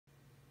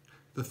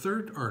The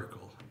third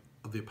article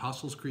of the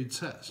Apostles' Creed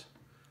says,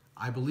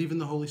 I believe in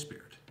the Holy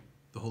Spirit,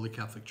 the Holy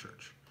Catholic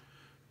Church,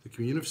 the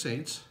communion of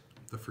saints,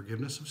 the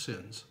forgiveness of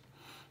sins,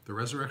 the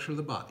resurrection of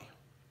the body,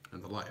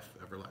 and the life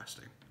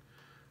everlasting.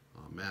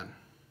 Amen.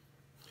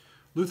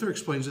 Luther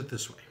explains it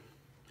this way.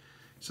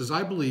 He says,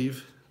 I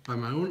believe by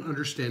my own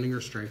understanding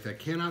or strength I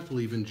cannot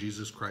believe in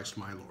Jesus Christ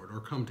my Lord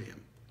or come to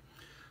him.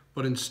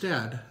 But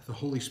instead, the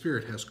Holy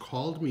Spirit has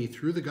called me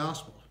through the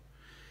gospel,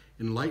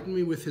 enlightened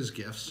me with his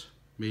gifts,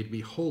 made me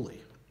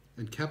holy,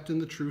 and kept in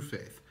the true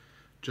faith,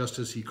 just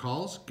as he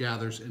calls,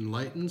 gathers,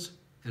 enlightens,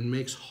 and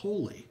makes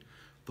holy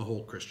the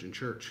whole Christian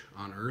church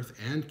on earth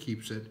and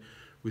keeps it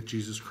with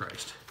Jesus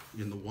Christ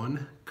in the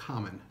one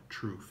common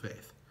true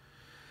faith.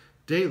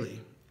 Daily,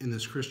 in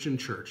this Christian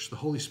church, the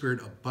Holy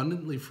Spirit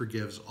abundantly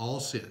forgives all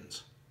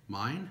sins,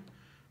 mine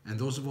and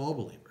those of all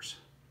believers.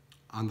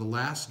 On the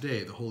last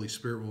day, the Holy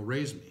Spirit will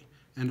raise me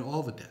and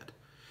all the dead,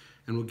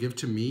 and will give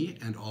to me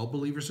and all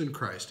believers in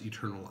Christ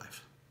eternal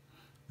life.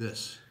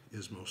 This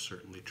is most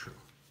certainly true.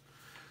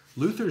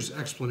 Luther's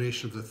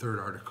explanation of the third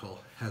article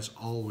has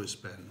always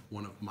been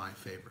one of my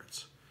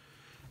favorites.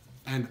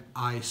 And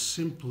I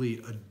simply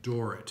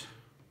adore it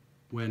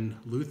when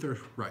Luther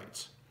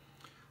writes,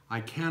 I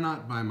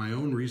cannot by my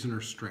own reason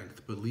or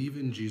strength believe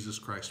in Jesus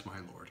Christ my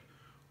Lord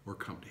or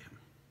come to him.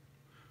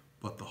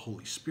 But the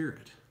Holy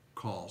Spirit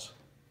calls,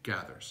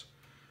 gathers,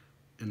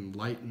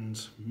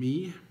 enlightens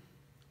me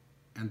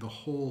and the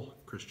whole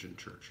Christian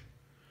church.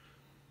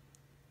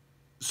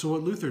 So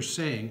what Luther's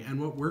saying and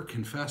what we're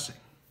confessing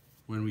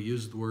when we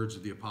use the words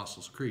of the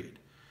Apostles' Creed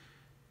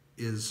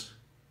is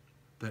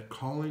that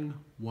calling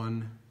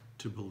one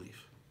to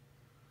belief,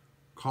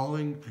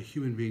 calling a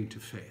human being to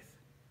faith,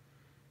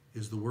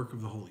 is the work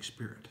of the Holy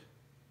Spirit.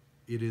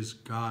 It is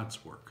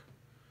God's work,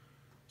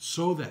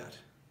 so that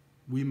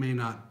we may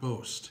not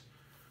boast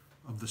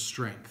of the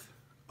strength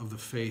of the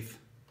faith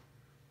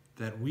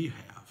that we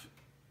have,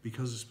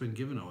 because it's been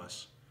given to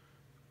us,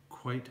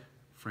 quite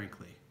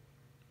frankly,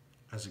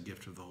 as a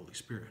gift of the Holy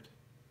Spirit.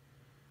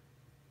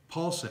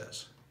 Paul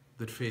says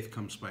that faith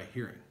comes by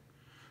hearing.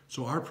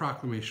 So our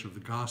proclamation of the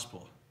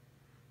gospel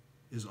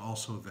is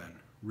also then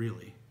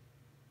really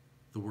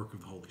the work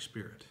of the Holy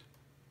Spirit.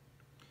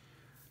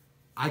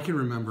 I can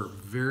remember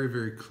very,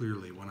 very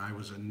clearly when I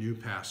was a new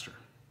pastor.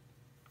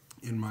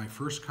 In my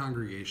first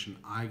congregation,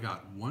 I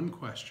got one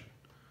question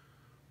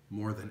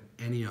more than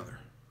any other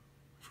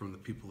from the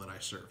people that I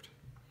served.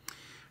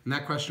 And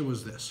that question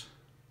was this: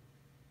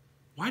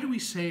 why do we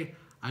say,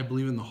 I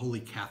believe in the Holy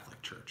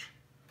Catholic Church?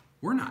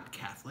 We're not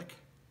Catholic.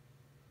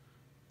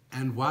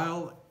 And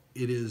while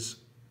it is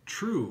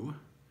true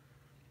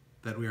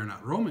that we are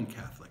not Roman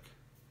Catholic,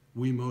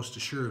 we most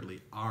assuredly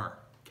are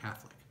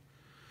Catholic.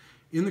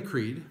 In the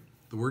Creed,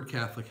 the word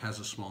Catholic has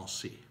a small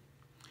c,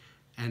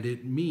 and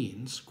it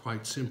means,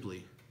 quite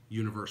simply,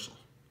 universal.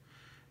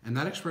 And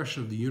that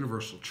expression of the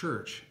universal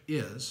church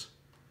is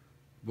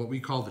what we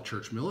call the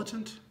church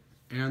militant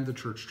and the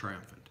church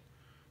triumphant.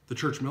 The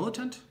church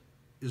militant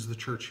is the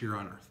church here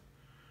on earth.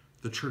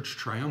 The church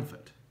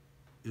triumphant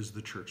is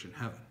the church in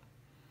heaven.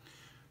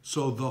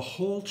 So the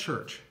whole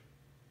church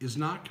is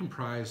not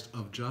comprised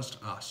of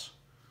just us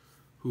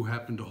who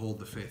happen to hold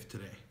the faith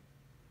today,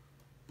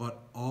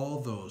 but all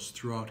those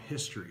throughout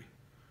history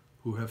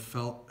who have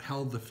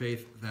held the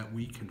faith that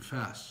we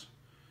confess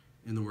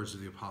in the words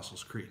of the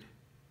Apostles' Creed,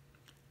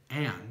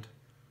 and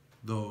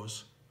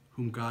those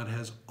whom God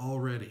has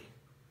already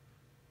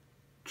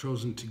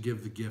chosen to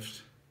give the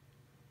gift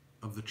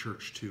of the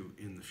church to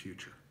in the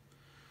future.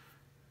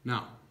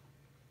 Now,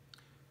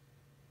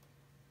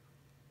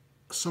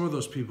 some of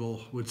those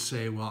people would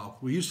say, well,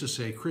 we used to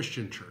say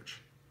Christian church,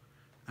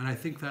 and I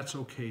think that's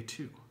okay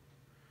too.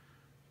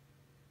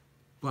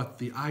 But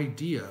the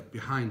idea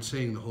behind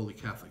saying the Holy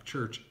Catholic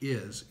Church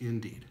is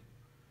indeed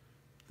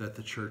that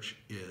the church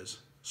is,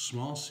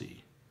 small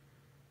c,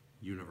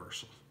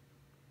 universal,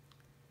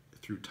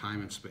 through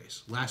time and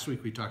space. Last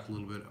week we talked a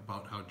little bit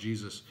about how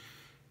Jesus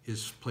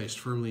is placed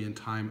firmly in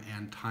time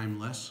and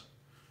timeless.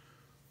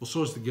 Well,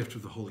 so is the gift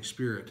of the Holy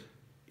Spirit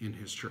in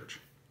his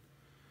church.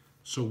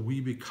 So we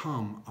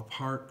become a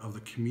part of the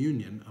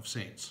communion of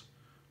saints,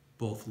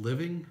 both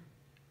living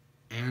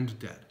and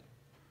dead.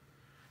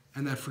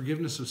 And that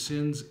forgiveness of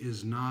sins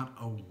is not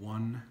a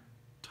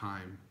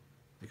one-time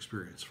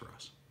experience for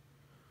us,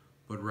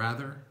 but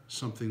rather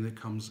something that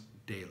comes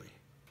daily,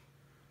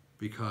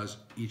 because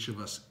each of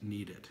us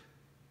need it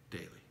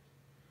daily.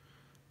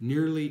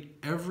 Nearly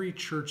every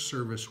church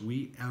service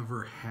we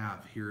ever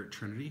have here at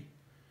Trinity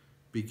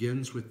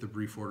begins with the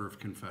brief order of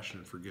confession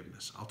and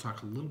forgiveness. I'll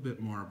talk a little bit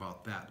more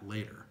about that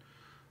later.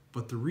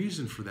 But the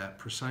reason for that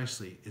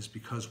precisely is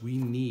because we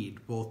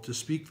need both to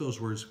speak those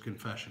words of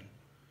confession,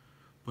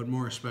 but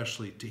more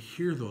especially to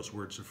hear those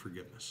words of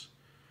forgiveness.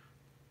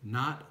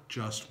 Not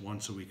just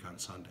once a week on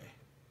Sunday,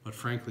 but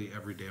frankly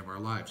every day of our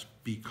lives,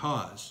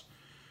 because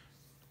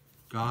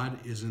God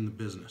is in the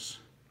business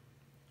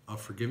of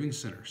forgiving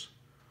sinners,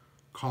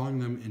 calling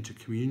them into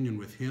communion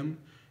with him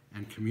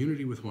and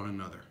community with one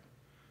another,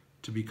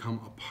 to become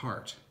a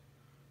part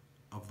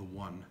of the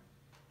one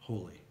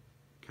holy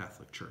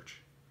Catholic Church.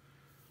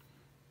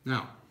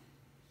 Now,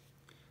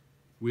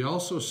 we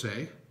also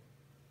say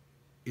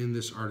in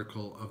this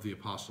article of the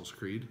Apostles'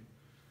 Creed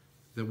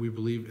that we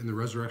believe in the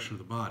resurrection of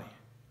the body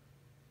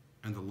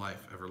and the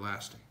life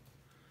everlasting.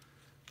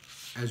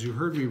 As you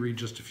heard me read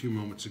just a few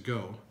moments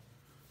ago,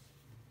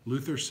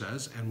 Luther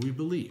says, and we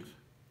believe,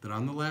 that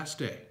on the last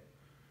day,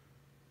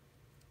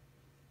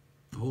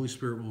 the Holy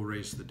Spirit will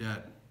raise the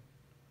dead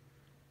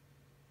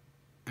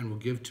and will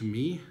give to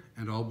me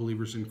and all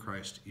believers in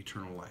Christ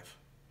eternal life.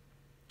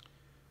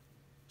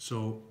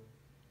 So,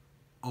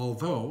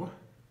 although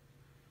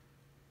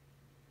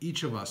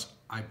each of us,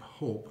 I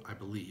hope, I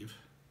believe,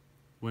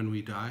 when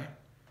we die,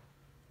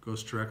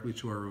 goes directly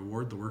to our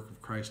reward, the work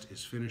of Christ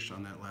is finished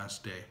on that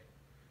last day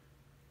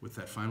with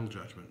that final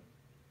judgment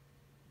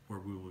where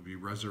we will be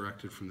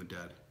resurrected from the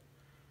dead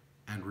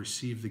and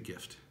receive the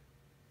gift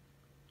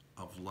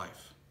of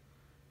life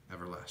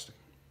everlasting.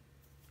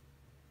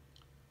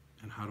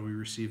 And how do we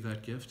receive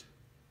that gift?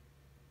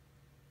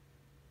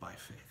 By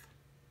faith.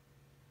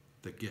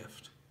 The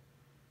gift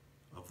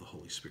of the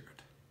Holy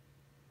Spirit.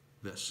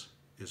 This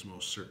is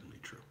most certainly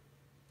true.